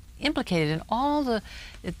implicated in all the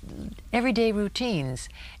everyday routines.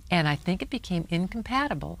 And I think it became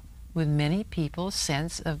incompatible with many people's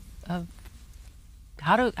sense of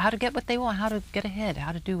how to get what they want, how to get ahead,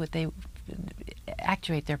 how to do what they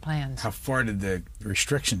actuate their plans. How far did the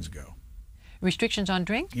restrictions go? Restrictions on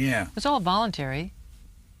drink? Yeah. It was all voluntary.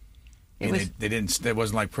 They didn't. It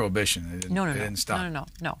wasn't like prohibition. They didn't stop.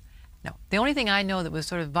 No. The only thing I know that was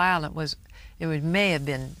sort of violent was may have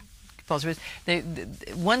been false.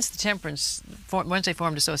 Once they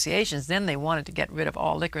formed associations, then they wanted to get rid of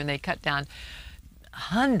all liquor, and they cut down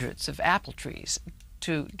hundreds of apple trees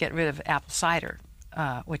to get rid of apple cider.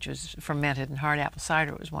 which was fermented, and hard apple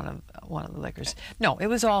cider was one of the liquors. No, it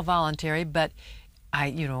was all voluntary, but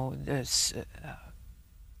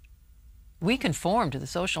we conform to the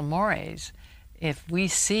social mores. If we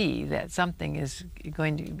see that something is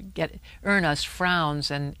going to earn us frowns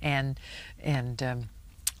and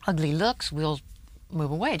ugly looks, we'll move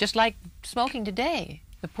away. Just like smoking today,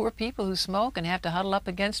 the poor people who smoke and have to huddle up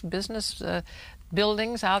against business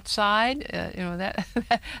buildings outside,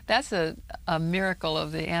 that's a miracle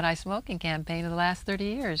of the anti-smoking campaign of the last 30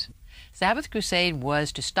 years. Sabbath Crusade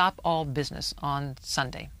was to stop all business on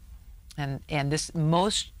Sunday, and this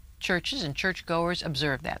most churches and churchgoers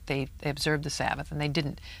observed that. They observed the Sabbath, and they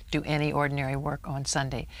didn't do any ordinary work on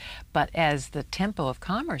Sunday. But as the tempo of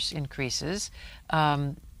commerce increases,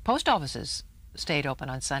 post offices stayed open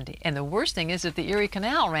on Sunday. And the worst thing is that the Erie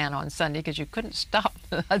Canal ran on Sunday because you couldn't stop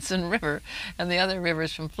the Hudson River and the other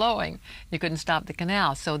rivers from flowing. You couldn't stop the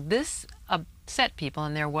canal. So this upset people,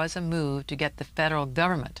 and there was a move to get the federal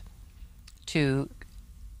government to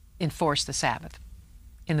enforce the Sabbath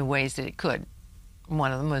in the ways that it could.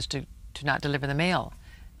 One of them was to not deliver the mail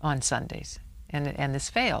on Sundays, and this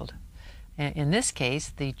failed. In this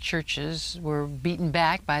case, the churches were beaten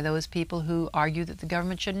back by those people who argue that the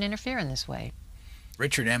government shouldn't interfere in this way.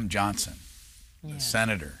 Richard M. Johnson, the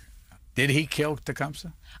senator, did he kill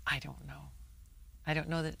Tecumseh? I don't know. I don't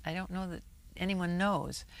know that anyone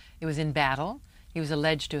knows. It was in battle. He was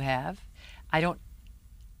alleged to have.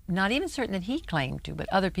 Not even certain that he claimed to, but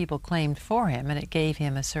other people claimed for him, and it gave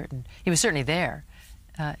him a certain. He was certainly there.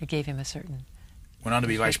 It gave him a certain. Went on to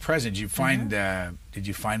be vice president. Did you find? Did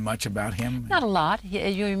you find much about him? Not a lot.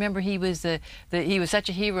 You remember he was he was such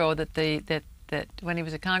a hero that that when he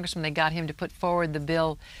was a congressman, they got him to put forward the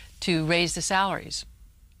bill to raise the salaries,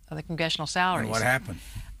 the congressional salaries. And what happened?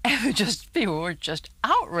 People were just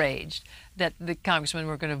outraged that the congressmen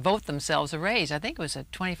were going to vote themselves a raise. I think it was a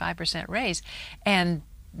 25% raise, and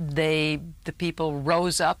the people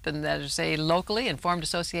rose up and say locally and formed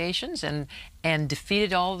associations and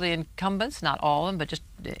defeated all the incumbents, not all of them, but just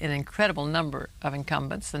an incredible number of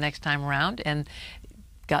incumbents the next time around, and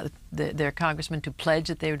got their congressmen to pledge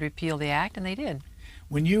that they would repeal the act, and they did.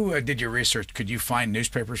 When you did your research, could you find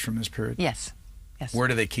newspapers from this period? Yes. Where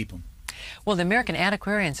do they keep them? Well, the American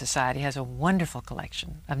Antiquarian Society has a wonderful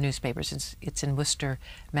collection of newspapers. It's in Worcester,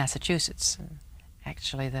 Massachusetts. And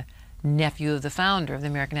actually, the nephew of the founder of the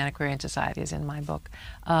American Antiquarian Society is in my book.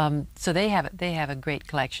 So they have a great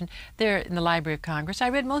collection. They're in the Library of Congress. I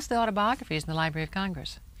read most of the autobiographies in the Library of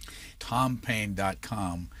Congress.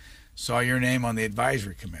 TomPaine.com saw your name on the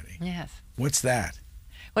advisory committee. Yes. What's that?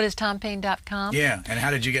 What is TomPaine.com? Yeah, and how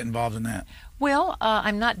did you get involved in that? Well,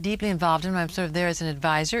 I'm not deeply involved in it. I'm sort of there as an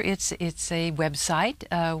advisor. It's a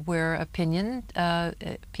website where opinion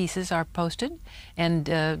pieces are posted and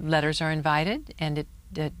letters are invited, and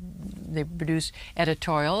they produce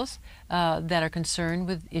editorials that are concerned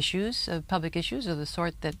with issues, public issues of the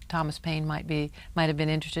sort that Thomas Paine might have been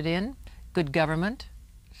interested in. Good government,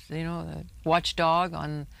 the watchdog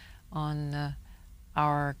on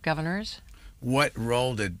our governors. What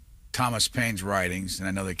role did Thomas Paine's writings, and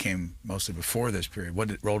I know they came mostly before this period,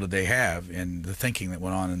 what role did they have in the thinking that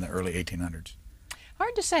went on in the early 1800s?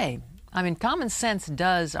 Hard to say. I mean, common sense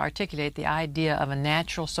does articulate the idea of a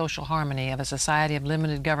natural social harmony, of a society of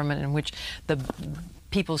limited government in which the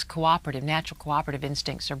people's natural cooperative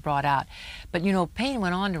instincts are brought out. But, Paine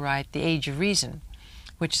went on to write The Age of Reason,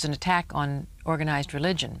 which is an attack on organized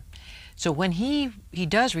religion. So when he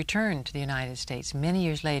does return to the United States many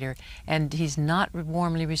years later, and he's not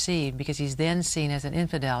warmly received because he's then seen as an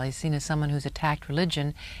infidel. He's seen as someone who's attacked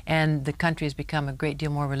religion, and the country has become a great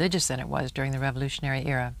deal more religious than it was during the Revolutionary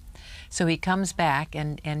era. So he comes back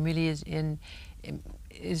and really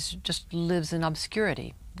just lives in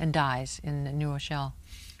obscurity and dies in New Rochelle.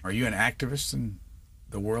 Are you an activist in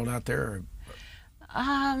the world out there? Or?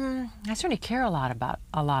 I certainly care a lot about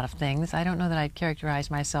a lot of things. I don't know that I'd characterize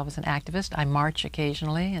myself as an activist. I march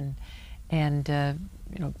occasionally and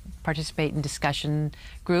participate in discussion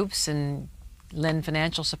groups and lend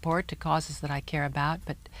financial support to causes that I care about.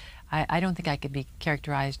 But I don't think I could be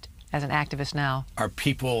characterized as an activist now. Are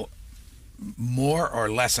people more or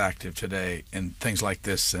less active today in things like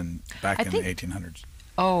this than back in the 1800s?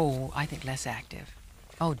 Oh, I think less active.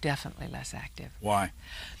 Oh, definitely less active. Why?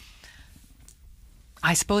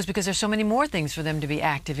 I suppose because there's so many more things for them to be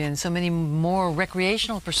active in, so many more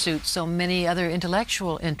recreational pursuits, so many other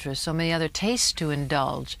intellectual interests, so many other tastes to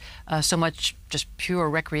indulge, so much just pure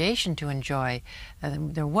recreation to enjoy.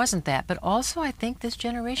 There wasn't that. But also I think this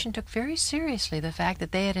generation took very seriously the fact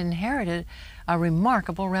that they had inherited a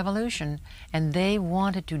remarkable revolution, and they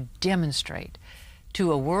wanted to demonstrate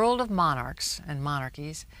to a world of monarchs and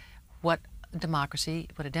monarchies what democracy,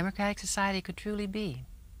 what a democratic society could truly be.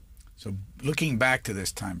 So looking back to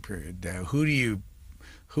this time period, who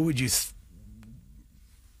would you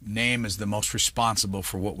name as the most responsible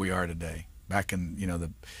for what we are today? Back in,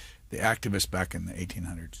 the activists back in the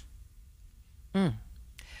 1800s.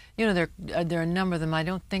 There are a number of them. I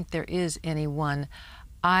don't think there is any one.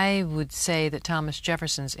 I would say that Thomas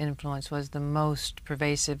Jefferson's influence was the most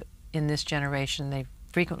pervasive in this generation. They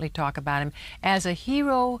frequently talk about him. As a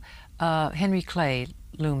hero, Henry Clay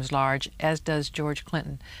looms large, as does George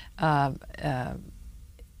Clinton. I'm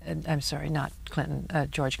sorry, not Clinton,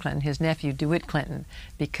 George Clinton, his nephew DeWitt Clinton,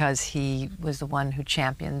 because he was the one who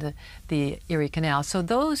championed the Erie Canal. So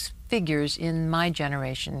those figures in my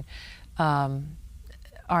generation are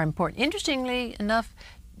important. Interestingly enough,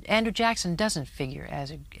 Andrew Jackson doesn't figure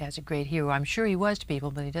as a great hero. I'm sure he was to people,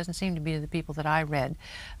 but he doesn't seem to be to the people that I read.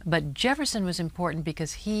 But Jefferson was important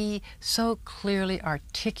because he so clearly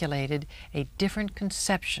articulated a different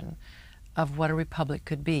conception of what a republic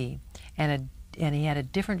could be, and he had a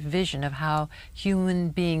different vision of how human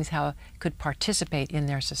beings could participate in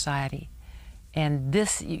their society. And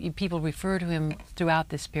this, people refer to him throughout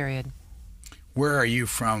this period. Where are you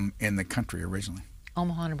from in the country originally?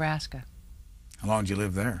 Omaha, Nebraska. How long did you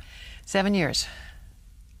live there? 7 years.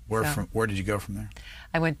 Where did you go from there?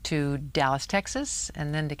 I went to Dallas, Texas,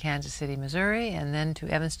 and then to Kansas City, Missouri, and then to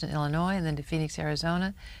Evanston, Illinois, and then to Phoenix,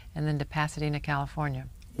 Arizona, and then to Pasadena, California.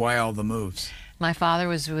 Why all the moves? My father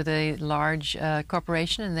was with a large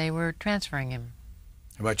corporation, and they were transferring him.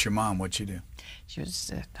 How about your mom? What'd she do? She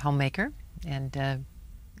was a homemaker and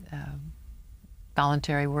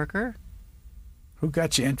voluntary worker. Who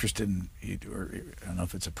got you interested in, or I don't know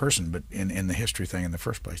if it's a person, but in the history thing in the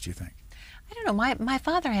first place, do you think? I don't know. My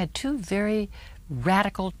father had two very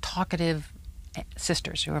radical, talkative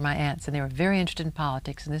sisters who were my aunts, and they were very interested in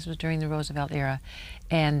politics, and this was during the Roosevelt era,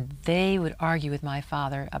 and they would argue with my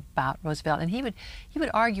father about Roosevelt, and he would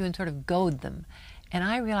argue and sort of goad them, and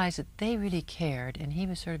I realized that they really cared, and he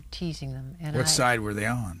was sort of teasing them. And what side were they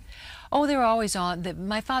on? Oh, they were always on.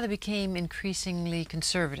 My father became increasingly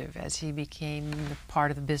conservative as he became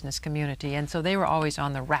part of the business community, and so they were always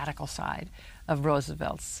on the radical side of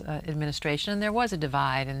Roosevelt's administration. And there was a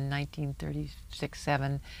divide in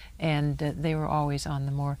 1936-7, and they were always on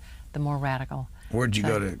the more radical. Where'd you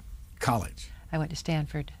go to college? I went to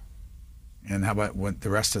Stanford. And how about the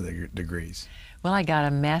rest of the degrees? Well, I got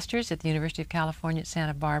a master's at the University of California at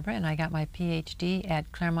Santa Barbara, and I got my PhD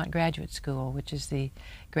at Claremont Graduate School, which is the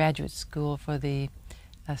graduate school for the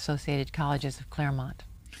Associated Colleges of Claremont,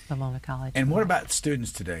 Pomona College. And what about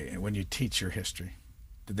students today when you teach your history?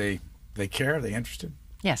 Do they care? Are they interested?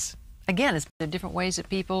 Yes. Again, it's the different ways that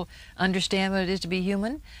people understand what it is to be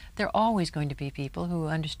human. There are always going to be people who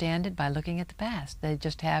understand it by looking at the past.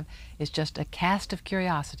 It's just a cast of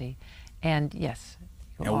curiosity. And yes.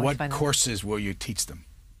 And what courses will you teach them?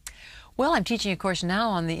 Well, I'm teaching a course now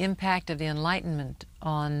on the impact of the Enlightenment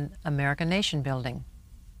on American nation building.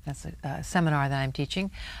 That's a seminar that I'm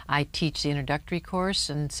teaching. I teach the introductory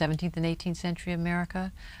course in 17th and 18th century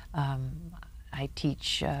America. I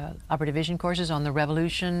teach upper division courses on the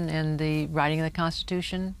Revolution and the writing of the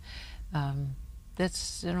Constitution.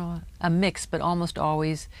 That's a mix, but almost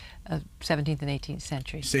always 17th and 18th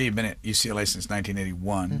century. So you've been at UCLA since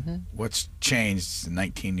 1981. Mm-hmm. What's changed in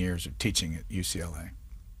 19 years of teaching at UCLA?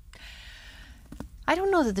 I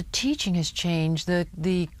don't know that the teaching has changed.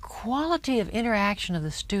 The quality of interaction of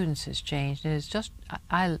the students has changed. And it's just,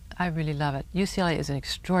 I really love it. UCLA is an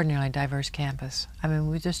extraordinarily diverse campus. I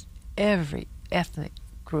mean, every ethnic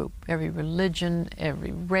group, every religion,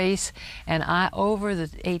 every race, and over the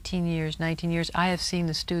 19 years, I have seen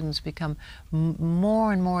the students become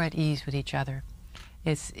more and more at ease with each other.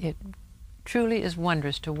 It truly is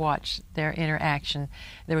wondrous to watch their interaction.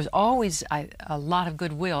 There was always a lot of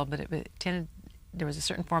goodwill, but there was a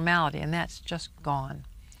certain formality, and that's just gone.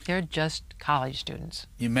 They're just college students.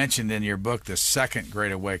 You mentioned in your book the Second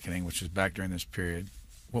Great Awakening, which was back during this period.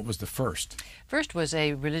 What was the first? First was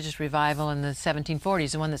a religious revival in the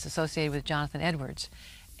 1740s, the one that's associated with Jonathan Edwards.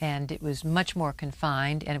 And it was much more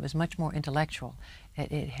confined, and it was much more intellectual.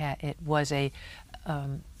 It was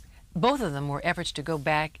both of them were efforts to go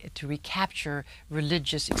back to recapture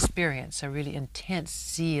religious experience, a really intense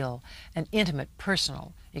zeal, an intimate,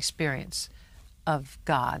 personal experience of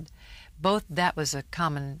God. Both, that was a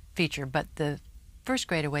common feature, but the First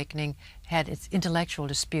Great Awakening had its intellectual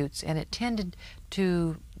disputes, and it tended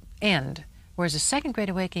to end, whereas the Second Great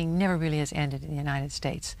Awakening never really has ended in the United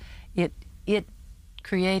States. It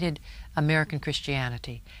created American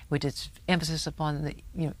Christianity, with its emphasis upon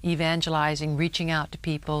the evangelizing, reaching out to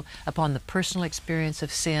people, upon the personal experience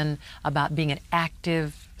of sin, about being an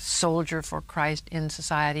active soldier for Christ in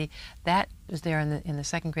society. That was there in the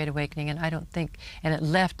Second Great Awakening, and I don't think, and it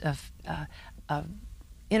left of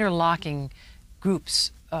interlocking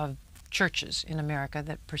groups of churches in America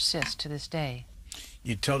that persist to this day.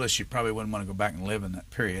 You told us you probably wouldn't want to go back and live in that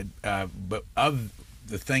period, but of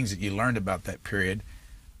the things that you learned about that period,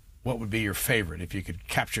 what would be your favorite if you could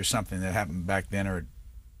capture something that happened back then, or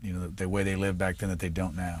the way they lived back then that they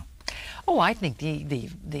don't now? Oh, I think the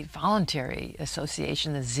voluntary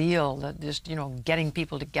association, the zeal, just getting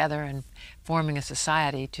people together and forming a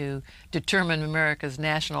society to determine America's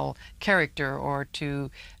national character, or to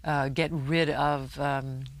get rid of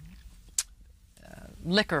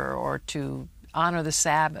liquor, or to honor the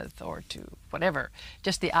Sabbath, or to whatever.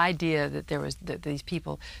 Just the idea that these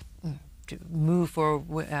people to move for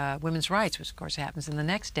women's rights, which of course happens in the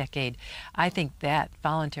next decade. I think that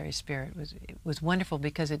voluntary spirit was wonderful,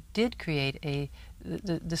 because it did create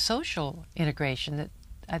the social integration that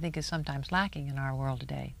I think is sometimes lacking in our world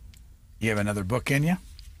today. You have another book in you?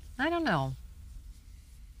 I don't know.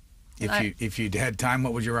 If you'd had time,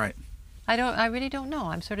 what would you write? I really don't know.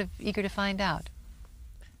 I'm sort of eager to find out.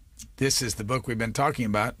 This is the book we've been talking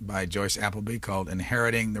about by Joyce Appleby, called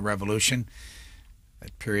Inheriting the Revolution.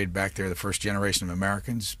 That period back there, the first generation of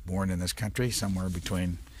Americans born in this country, somewhere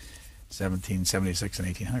between 1776 and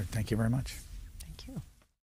 1800. Thank you very much.